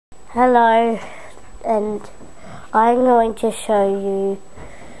Hello, and I'm going to show you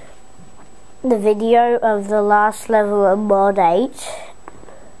the video of the last level of Mod 8.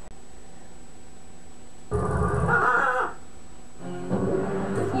 Now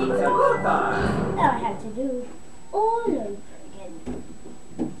I have to do it all over again.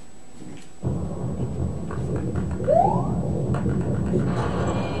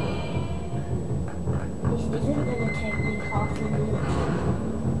 This isn't going to take me half a minute.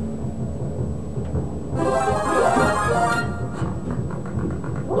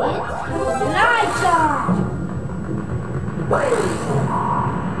 Lights on!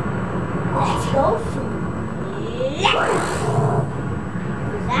 Let's go through.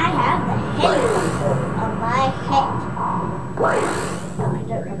 I have the head on my head. No, I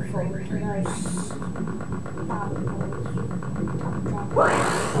don't run forward to those.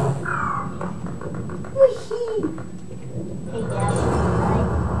 Whee! Hey guys,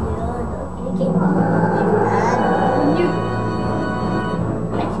 you're not gonna get me. You.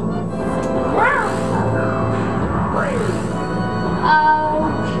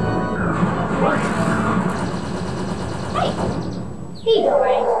 He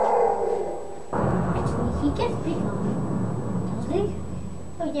died. Actually, he gets bigger. Does he?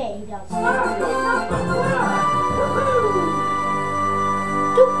 Oh yeah, he does.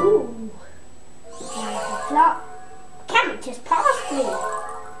 Doo-hoo. Cammy just passed me.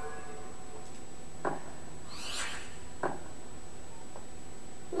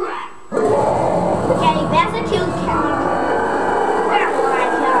 Okay, that's a kill Cammy.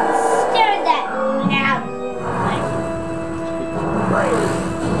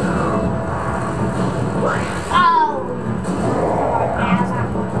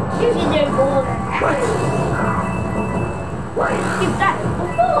 You can do more than that. You've done it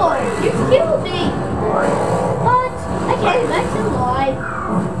before. You've killed me. But I came back to life.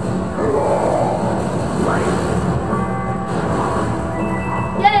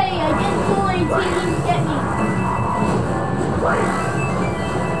 Yay, I did points. He didn't get me.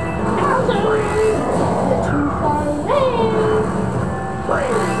 Bowser, you're too far away.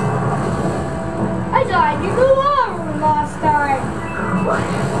 I died. You blew over last time.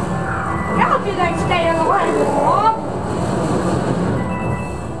 How did I stay alive, Rob?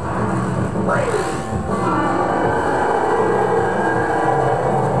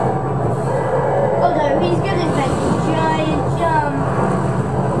 Oh no, he's gonna make a giant jump.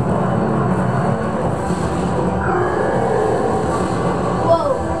 Whoa,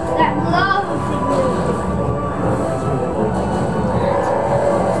 that lava thing moved.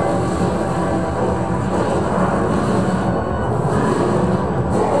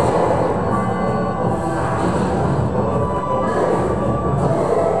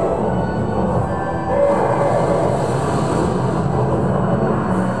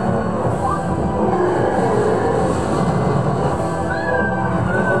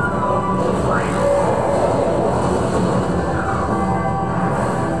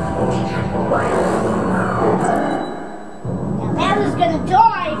 Gonna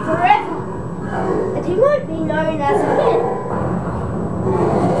die forever, and he won't be known as a kid.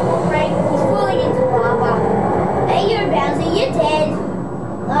 Right, he's falling into lava. Hey, you're Bowser, you're dead.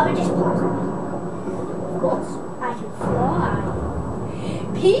 Lava just passed me. Of course, I can fly.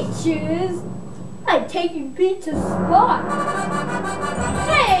 Peaches? I'm taking Peach's spot.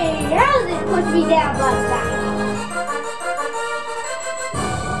 Hey, how does it push me down like that?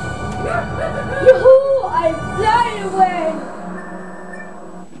 Yoo-hoo! I'm flying away!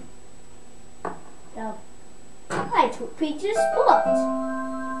 I took Peach's spot.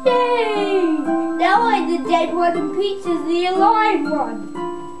 Yay! Now I'm the dead one and Peach is the alive one.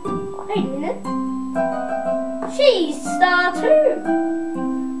 Wait a minute. She's star 2.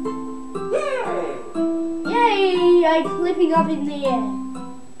 Yay! Yay! I'm flipping up in the air.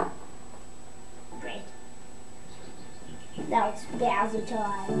 Great. Now it's Bowser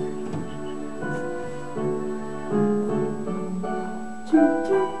time.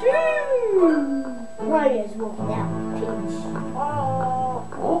 Mario's walking out with Peach.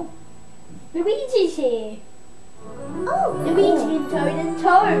 Oh. Luigi's here. Oh, Luigi and Toad and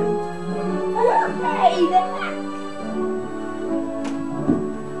Toad. Hey, they're back.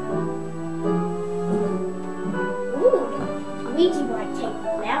 Ooh, Luigi might take the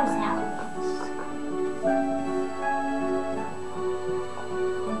flowers out.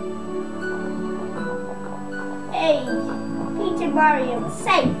 Hey, Peach and Mario are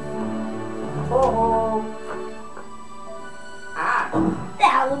safe. Oh.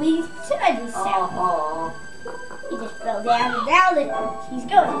 Now Luigi turned himself. He just fell down and now he's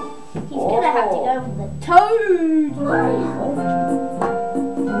gonna have to go with the Toad.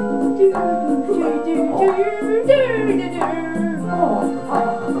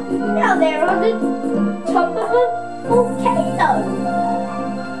 top of a volcano.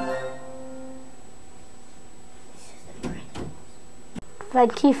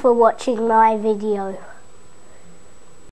 Thank you for watching my video.